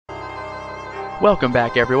Welcome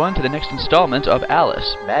back, everyone, to the next installment of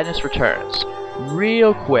Alice, Madness Returns.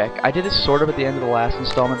 Real quick, I did this sort of at the end of the last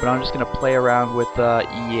installment, but I'm just going to play around with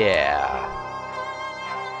yeah.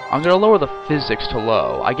 I'm going to lower the physics to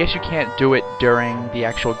low. I guess you can't do it during the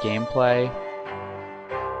actual gameplay.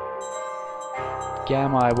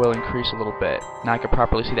 Gamma I will increase a little bit. Now I can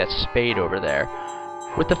properly see that spade over there.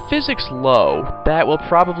 With the physics low, that will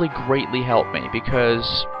probably greatly help me,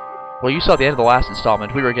 because, well, you saw at the end of the last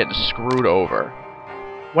installment, we were getting screwed over.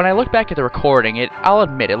 When I look back at the recording, I'll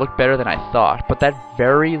admit, it looked better than I thought, but that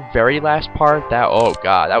very, very last part, oh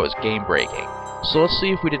god, that was game-breaking. So let's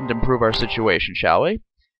see if we didn't improve our situation, shall we?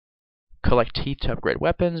 Collect teeth to upgrade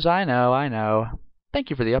weapons, I know. Thank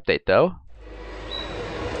you for the update, though.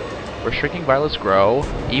 We're shrinking violets grow.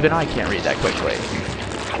 Even I can't read that quickly.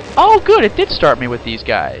 Oh, good, it did start me with these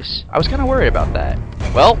guys. I was kind of worried about that.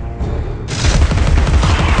 Well.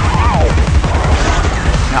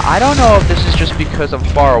 Now, I don't know if this is just because I'm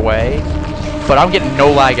far away, but I'm getting no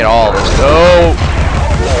lag at all.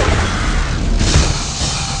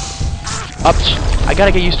 Up. I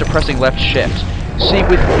gotta get used to pressing left shift. See,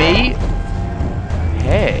 with me...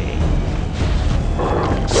 Hey.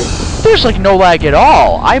 There's like no lag at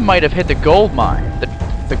all. I might have hit the gold mine.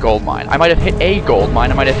 The gold mine. I might have hit a gold mine.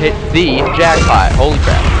 I might have hit the jackpot. Holy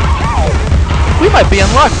crap. We might be in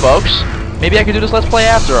luck, folks. Maybe I can do this Let's Play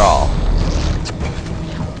after all.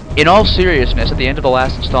 In all seriousness, at the end of the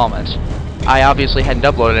last installment, I obviously hadn't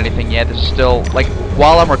uploaded anything yet. This is still, like,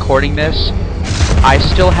 while I'm recording this, I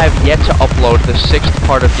still have yet to upload the 6th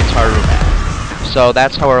part of Guitar Man. So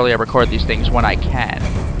that's how early I record these things when I can.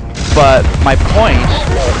 But my point...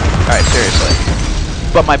 Alright, seriously.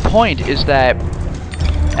 But my point is that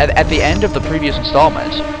at the end of the previous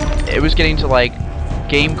installment, it was getting to, like,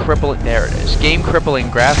 game-crippling... There it is. Game-crippling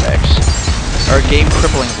graphics. Or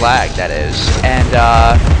game-crippling lag, that is. And,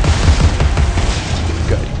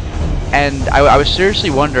 good. And I was seriously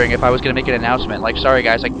wondering if I was going to make an announcement, like, sorry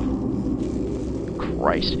guys,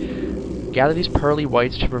 Christ. Gather these pearly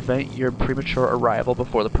whites to prevent your premature arrival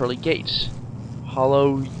before the pearly gates.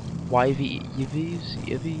 Hollow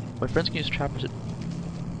YV? My friends can use trappers.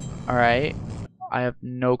 Alright. I have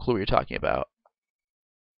no clue what you're talking about.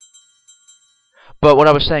 But what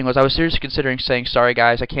I was saying was, I was seriously considering saying, sorry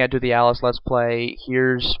guys, I can't do the Alice Let's Play.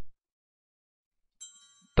 Here's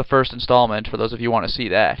the first installment, for those of you who want to see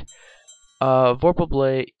that. Vorpal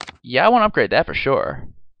Blade. Yeah, I want to upgrade that for sure.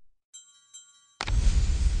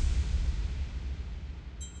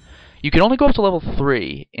 You can only go up to level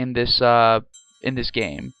 3 in this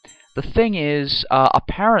game. The thing is,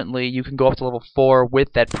 apparently you can go up to level 4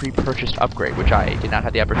 with that pre-purchased upgrade, which I did not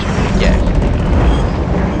have the opportunity to get.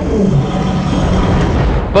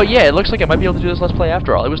 But yeah, it looks like I might be able to do this Let's Play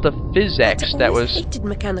after all. It was the physics that was... Hated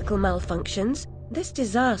mechanical malfunctions. This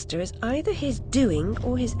disaster is either his doing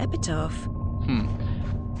or his epitaph.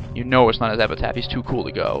 You know it's not his epitaph. He's too cool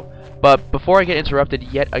to go. But before I get interrupted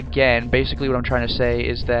yet again, basically what I'm trying to say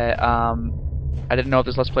is that, I didn't know if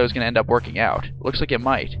this Let's Play was going to end up working out. Looks like it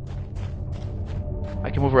might. I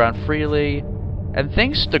can move around freely. And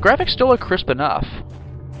the graphics still look crisp enough.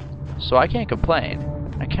 So I can't complain.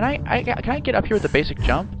 Can I get up here with the basic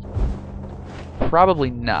jump?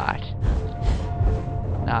 Probably not.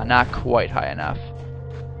 Nah, not quite high enough.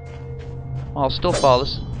 Well, I'll still follow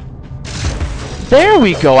this. There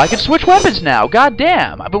we go! I can switch weapons now! God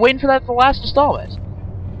damn! I've been waiting for that for the last installment.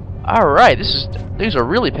 Alright, these are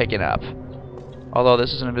really picking up. Although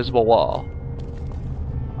this is an invisible wall.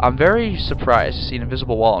 I'm very surprised to see an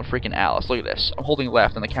invisible wall in freaking Alice. Look at this. I'm holding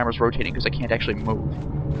left and the camera's rotating because I can't actually move.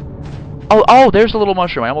 Oh, there's the little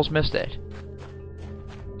mushroom. I almost missed it.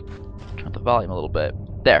 Turn up the volume a little bit.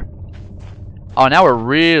 There. Oh, now we're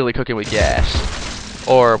really cooking with gas.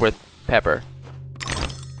 Or with pepper.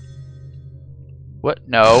 What?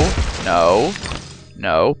 No.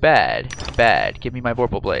 Bad. Give me my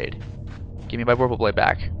Vorpal Blade. Give me my Vorpal Blade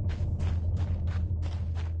back.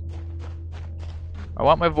 I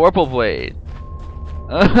want my Vorpal Blade.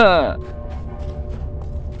 I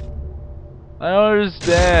don't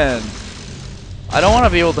understand. I don't want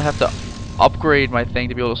to be able to have to upgrade my thing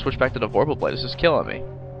to be able to switch back to the Vorpal Blade. This is killing me.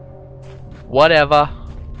 Whatever.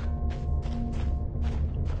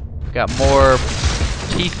 Got more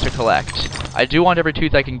teeth to collect. I do want every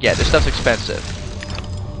tooth I can get. This stuff's expensive.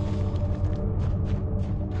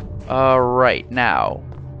 Alright, now.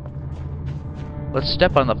 Let's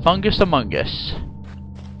step on the fungus among us.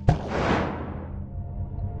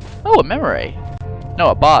 Oh, a memory. No,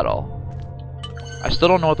 a bottle. I still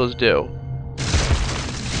don't know what those do.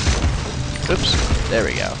 Oops. There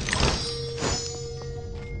we go.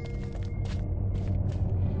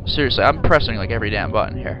 Seriously, I'm pressing like every damn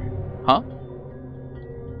button here. Huh?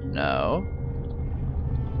 No.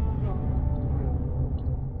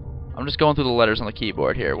 I'm just going through the letters on the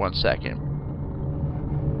keyboard here. 1 second.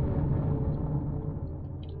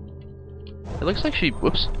 It looks like she,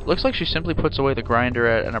 whoops, looks like she simply puts away the grinder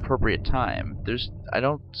at an appropriate time. I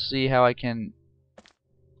don't see how I can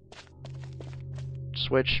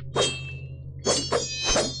switch.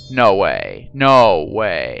 No way. No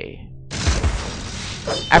way.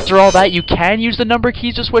 After all that, you can use the number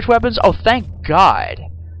keys to switch weapons? Oh, thank God.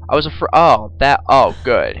 I was oh,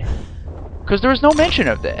 good. Because there was no mention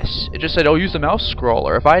of this. It just said, oh, use the mouse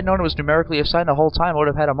scroller. If I had known it was numerically assigned the whole time, I would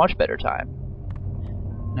have had a much better time.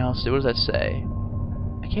 Now, let's see, what does that say?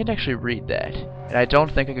 I can't actually read that. And I don't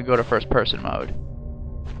think I could go to first person mode.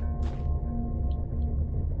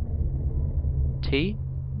 T?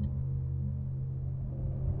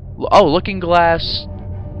 Oh, looking glass.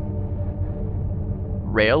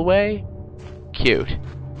 Railway? Cute.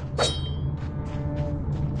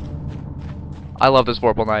 I love this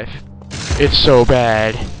vorpal knife. It's so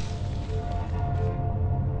bad.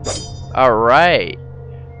 Alright.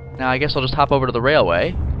 Now I guess I'll just hop over to the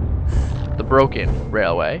railway. The broken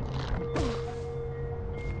railway.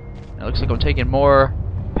 It looks like I'm taking more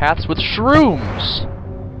paths with shrooms.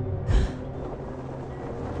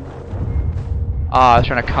 Ah, I was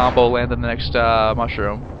trying to combo land in the next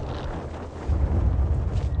mushroom.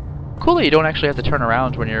 Cool that you don't actually have to turn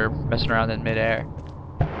around when you're messing around in midair.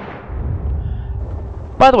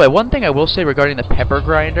 By the way, one thing I will say regarding the pepper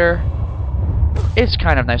grinder, it's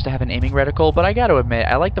kind of nice to have an aiming reticle, but I gotta admit,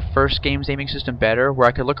 I like the first game's aiming system better, where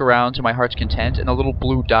I could look around to my heart's content, and a little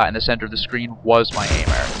blue dot in the center of the screen was my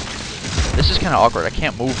aimer. This is kind of awkward. I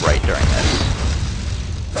can't move right during this.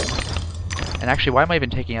 And actually, why am I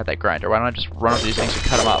even taking out that grinder? Why don't I just run over these things and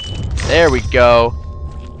cut them up? There we go.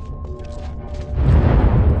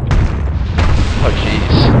 Oh,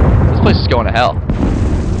 jeez. This place is going to hell.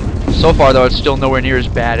 So far, though, it's still nowhere near as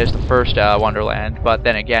bad as the first Wonderland, but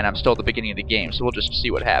then again, I'm still at the beginning of the game, so we'll just see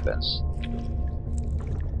what happens.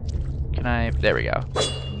 Can I... there we go.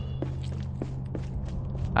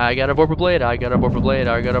 I got a vorpal blade, I got a vorpal blade,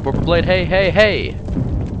 I got a vorpal blade, hey, hey, hey!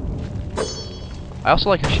 I also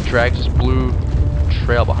like how she drags this blue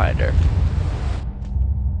trail behind her.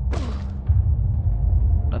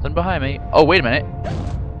 Nothing behind me. Oh, wait a minute.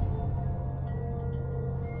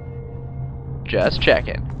 Just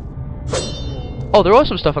checking. Oh, there was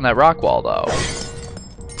some stuff on that rock wall, though.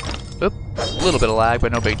 Oop, a little bit of lag,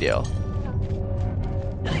 but no big deal.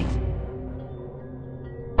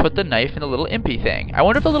 Put the knife in the little impy thing. I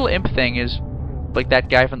wonder if the little imp thing is like that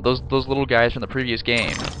guy from those little guys from the previous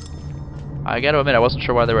game. I gotta admit, I wasn't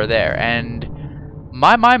sure why they were there. And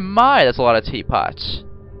my, that's a lot of teapots.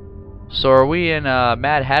 So are we in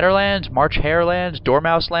Mad Hatter Land, March Hare Land,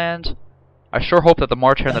 Dormouse Land? I sure hope that the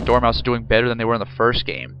March Hare and the Dormouse are doing better than they were in the first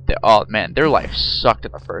game. Oh man, their life sucked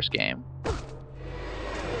in the first game.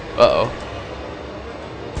 Uh-oh.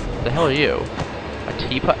 What the hell are you? A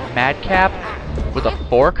teapot? Madcap? With a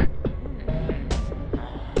fork?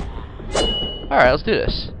 Alright, let's do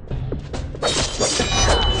this.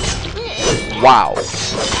 Wow.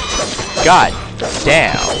 God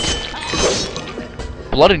damn.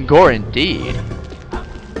 Blood and gore indeed.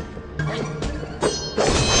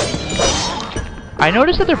 I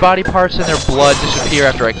noticed that their body parts and their blood disappear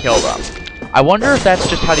after I kill them. I wonder if that's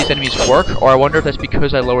just how these enemies work, or I wonder if that's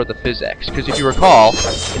because I lowered the physics. Because if you recall,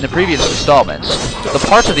 in the previous installments, the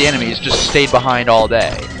parts of the enemies just stayed behind all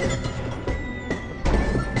day.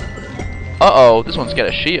 Uh-oh, this one's got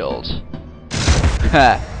a shield.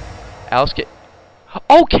 Ha. Alice get...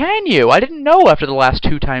 Oh, can you? I didn't know after the last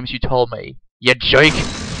 2 times you told me. You jerk.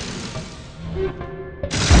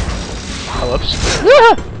 Oh, whoops.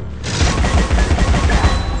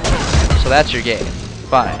 So that's your game.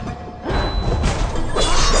 Fine.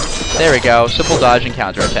 There we go. Simple dodge and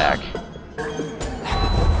counterattack.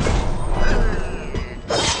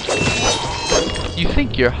 You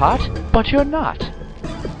think you're hot, but you're not.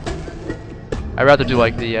 I'd rather do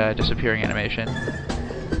like the disappearing animation.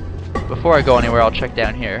 Before I go anywhere, I'll check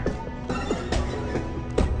down here.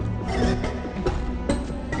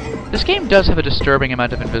 This game does have a disturbing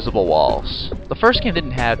amount of invisible walls. The first game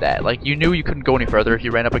didn't have that. Like, you knew you couldn't go any further if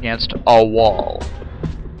you ran up against a wall.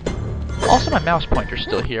 Also, my mouse pointer's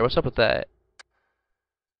still here. What's up with that?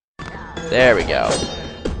 There we go.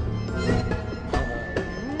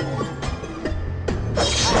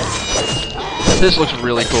 This looks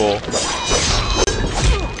really cool.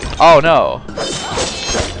 Oh no.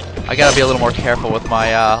 I gotta be a little more careful with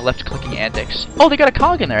my left-clicking antics. Oh, they got a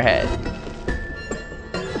cog in their head.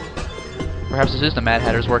 Perhaps this is the Mad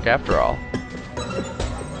Hatter's work after all.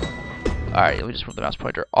 Alright, let me just move the mouse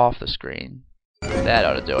pointer off the screen. That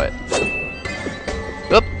ought to do it.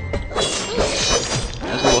 Oop!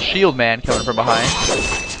 There's a little shield man coming from behind.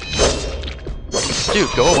 Dude,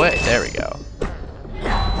 go away. There we go.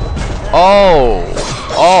 Oh!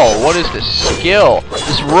 Oh, what is this skill?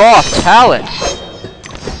 This raw talent!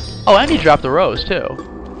 Oh, and he dropped the rose, too.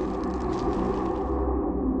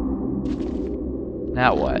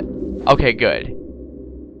 Now what? Okay, good.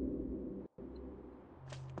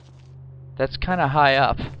 That's kind of high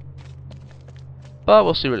up. But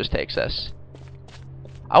we'll see where this takes us.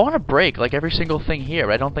 I want to break, like, every single thing here,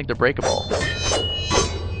 but I don't think they're breakable.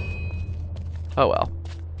 Oh well.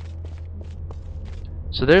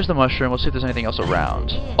 So there's the mushroom. Let's see if there's anything else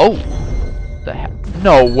around. Oh! The heck?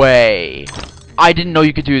 No way! I didn't know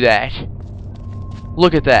you could do that.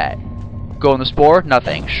 Look at that. Go in the spore,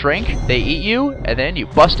 nothing. Shrink, they eat you, and then you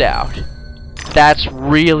bust out. That's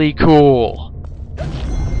really cool.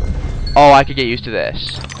 Oh, I could get used to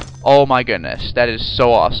this. Oh my goodness, that is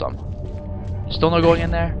so awesome. Still no going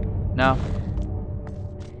in there? No?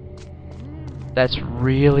 That's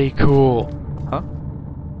really cool. Huh?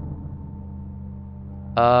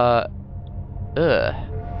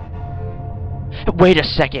 Wait a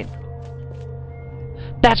second.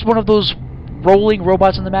 That's one of those rolling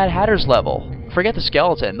robots in the Mad Hatter's level. Forget the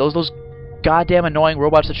skeleton. Those goddamn annoying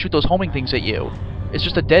robots that shoot those homing things at you. It's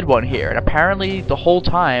just a dead one here, and apparently the whole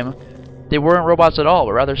time they weren't robots at all,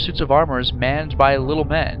 but rather suits of armor manned by little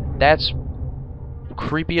men. That's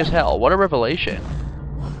creepy as hell. What a revelation.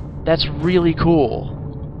 That's really cool.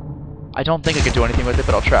 I don't think I could do anything with it,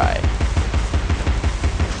 but I'll try.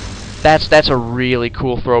 That's a really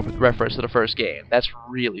cool throw reference to the first game. That's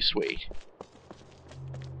really sweet.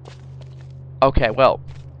 Okay, well,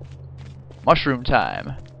 mushroom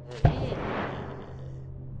time.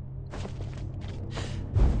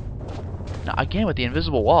 Now again with the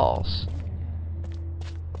invisible walls.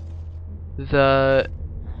 The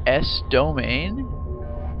S domain.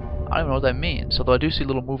 I don't even know what that means. Although I do see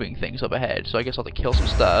little moving things up ahead, so I guess I'll have to kill some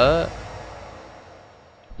stuff.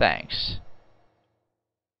 Thanks.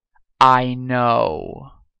 I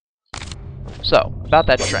know. So, about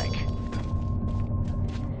that shrink.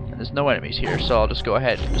 And there's no enemies here, so I'll just go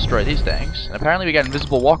ahead and destroy these things. And apparently we got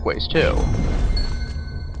invisible walkways too.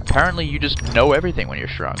 Apparently you just know everything when you're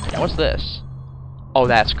shrunk. And what's this? Oh,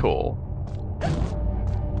 that's cool.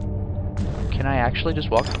 Can I actually just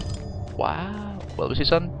walk? Wow. Well, let me see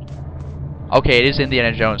something. Okay, it is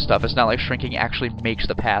Indiana Jones stuff. It's not like shrinking actually makes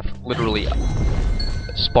the path literally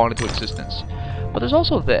spawn into existence. But there's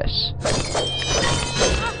also this.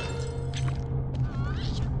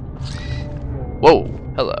 Whoa.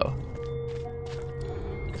 Hello.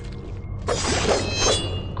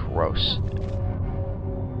 Gross.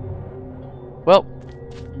 Well,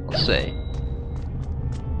 let's see.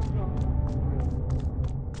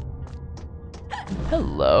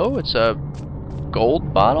 Hello, it's a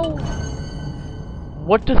gold bottle?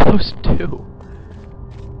 What do those do?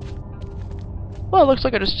 Well, it looks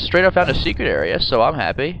like I just straight up found a secret area, so I'm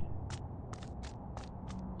happy.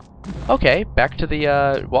 Okay, back to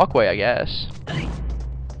the walkway, I guess.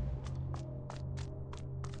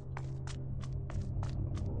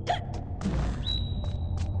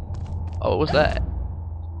 Oh, what was that?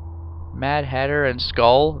 Mad Hatter and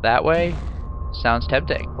Skull that way? Sounds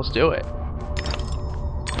tempting. Let's do it.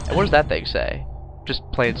 And what does that thing say? Just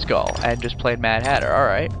plain Skull and just plain Mad Hatter.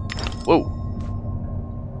 Alright. Whoa.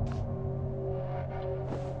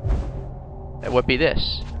 And what be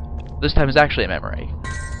this? This time is actually a memory.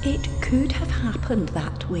 It could have happened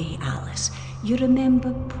that way, Alice. You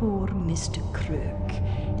remember poor Mr.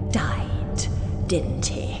 Crook died, didn't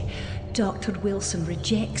he? Dr. Wilson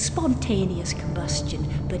rejects spontaneous combustion,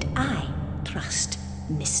 but I trust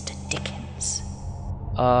Mr. Dickens.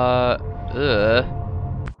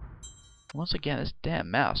 Once again, this damn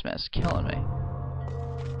mouse, man, is killing me.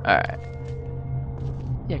 Alright.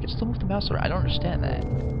 Yeah, I can still move the mouse around. I don't understand that.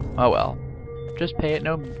 Oh well. Just pay it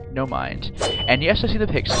no mind. And yes, I see the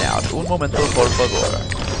pig snout. Un momento, por favor.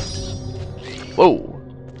 Whoa.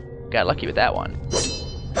 Got lucky with that one.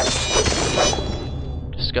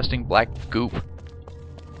 Disgusting black goop.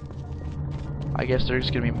 I guess there's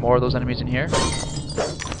gonna be more of those enemies in here.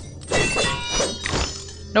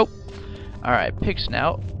 Nope. Alright, pig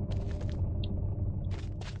snout.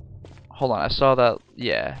 Hold on, I saw that.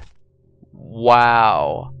 Yeah.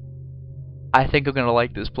 Wow. I think I'm gonna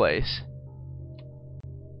like this place.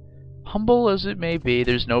 Humble as it may be,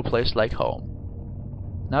 there's no place like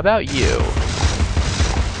home. Now about you.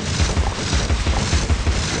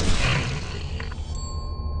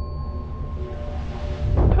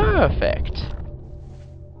 Perfect.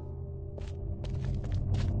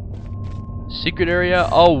 Secret area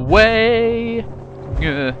away!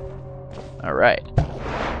 Alright.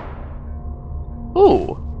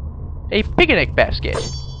 Ooh! A picnic basket!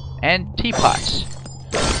 And teapots.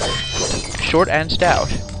 Short and stout.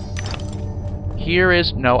 Here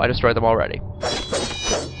is... No, I destroyed them already.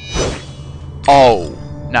 Oh,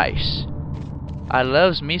 nice. I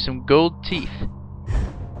loves me some gold teeth.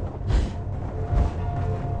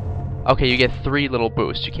 Okay, you get 3 little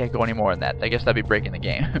boosts. You can't go any more than that. I guess that'd be breaking the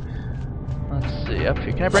game. Let's see, up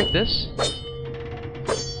here. Can I break this?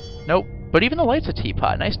 Nope. But even the light's a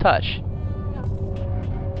teapot. Nice touch.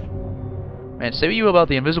 Man, say what you will about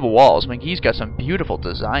the invisible walls. McGee's got some beautiful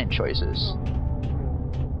design choices.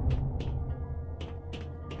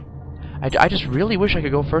 I just really wish I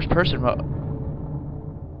could go first-person mode.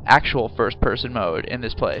 Actual first-person mode in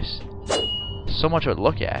this place. So much I would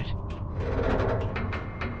look at.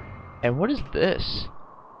 And what is this?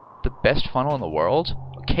 The best funnel in the world?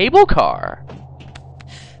 A cable car!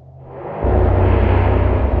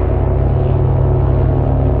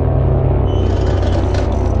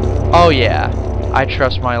 Oh yeah, I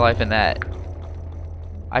trust my life in that.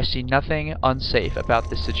 I see nothing unsafe about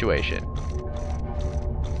this situation.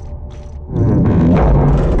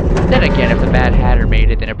 Then again, if the Mad Hatter made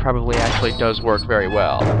it, then it probably actually does work very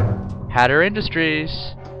well. Hatter Industries.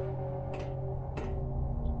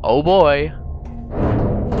 Oh boy.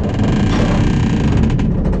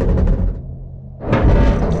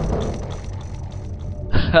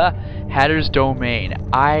 Hatter's Domain.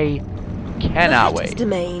 I cannot wait.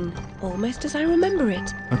 Domain, almost as I remember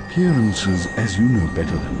it. Appearances, as you know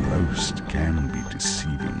better than most, can be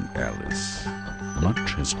deceiving, Alice.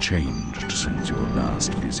 Much has changed since your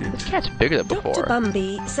last visit. This cat's bigger than before. Dr.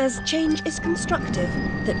 Bumby says change is constructive,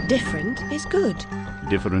 that different is good.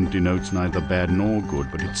 Different denotes neither bad nor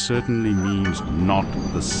good, but it certainly means not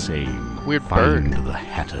the same. Weird bird. Find the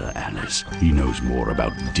Hatter, Alice. He knows more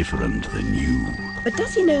about different than you. But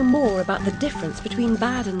does he know more about the difference between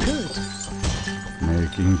bad and good?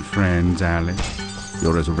 Making friends, Alice.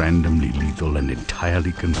 You're as randomly lethal and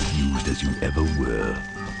entirely confused as you ever were.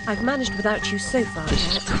 I've managed without you so far.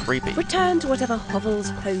 This is creepy. Return to whatever hovels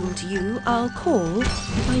home to you. I'll call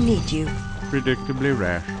if I need you. Predictably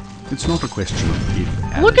rash. It's not a question of if,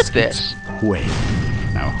 Alice. Look at this. It's when.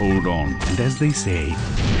 Now hold on, and as they say,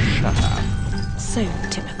 shut up. So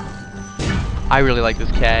typical. I really like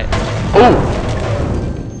this cat. Oh!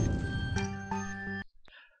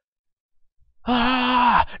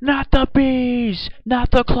 Ah! Not the bees!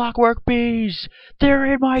 Not the clockwork bees! They're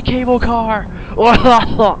in my cable car!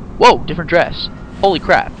 Whoa! Different dress. Holy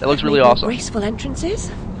crap, that looks really awesome. Graceful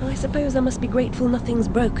entrances? I suppose I must be grateful nothing's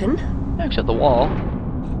broken. Except the wall.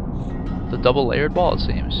 The double-layered wall, it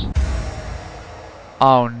seems.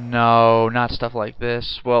 Oh no, not stuff like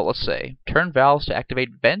this. Well, let's see. Turn valves to activate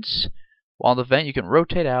vents. While in the vent, you can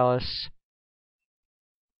rotate Alice.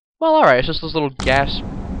 Well, alright, it's just those little gas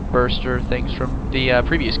burster things from the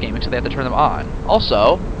previous game, except they have to turn them on.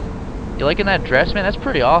 Also, you liking that dress, man? That's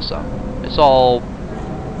pretty awesome. It's all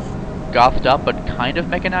gothed up, but kind of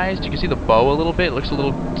mechanized. You can see the bow a little bit. It looks a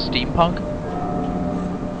little steampunk.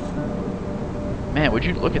 Man, would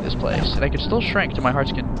you look at this place? And I could still shrink to my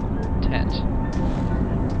heart's content.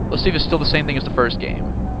 Let's see if it's still the same thing as the first game.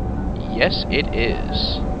 Yes, it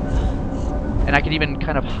is. And I can even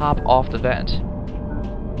kind of hop off the vent.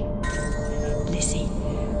 Lizzie,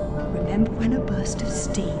 remember when a burst of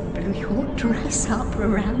steam blew your dress up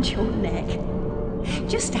around your neck?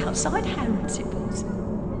 Just outside Harrods it was.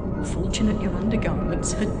 Fortunate your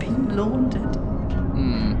undergarments had been laundered.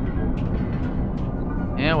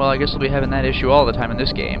 Yeah, well, I guess we'll be having that issue all the time in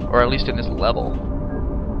this game, or at least in this level.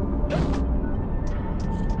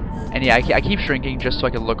 And yeah, I keep shrinking just so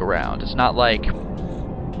I can look around. It's not like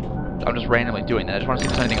I'm just randomly doing that. I just want to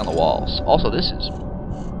see if there's anything on the walls. Also, this is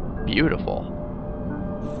beautiful.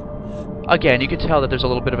 Again, you can tell that there's a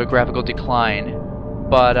little bit of a graphical decline,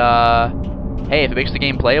 but hey, if it makes the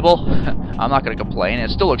game playable, I'm not going to complain.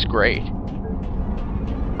 It still looks great.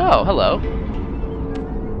 Oh, hello.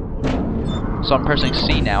 So I'm pressing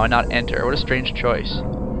C now and not enter. What a strange choice.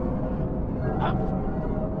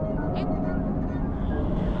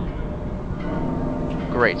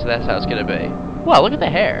 Great, so that's how it's gonna be. Wow, look at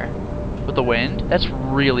the hair. With the wind. That's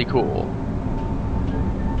really cool.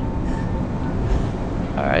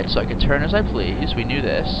 Alright, so I can turn as I please. We knew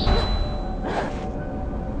this.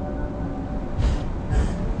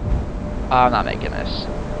 I'm not making this.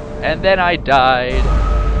 And then I died.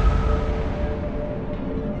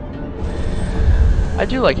 I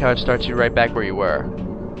do like how it starts you right back where you were.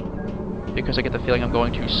 Because I get the feeling I'm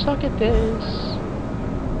going to suck at this.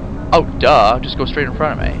 Oh, duh. Just go straight in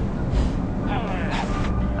front of me.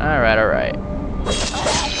 Alright, alright.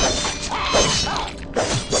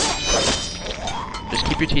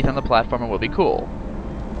 your teeth on the platform and we'll be cool.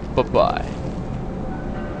 Bye-bye.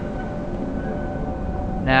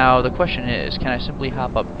 Now, the question is, can I simply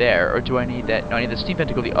hop up there, or do I need that? No, I need the steam vent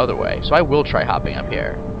to go the other way, so I will try hopping up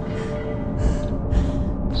here.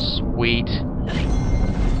 Sweet.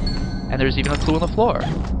 And there's even a clue on the floor.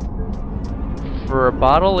 For a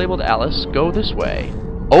bottle labeled Alice, go this way.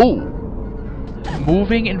 Oh!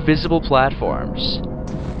 Moving invisible platforms.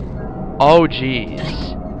 Oh, jeez.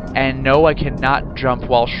 And no, I cannot jump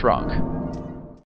while shrunk.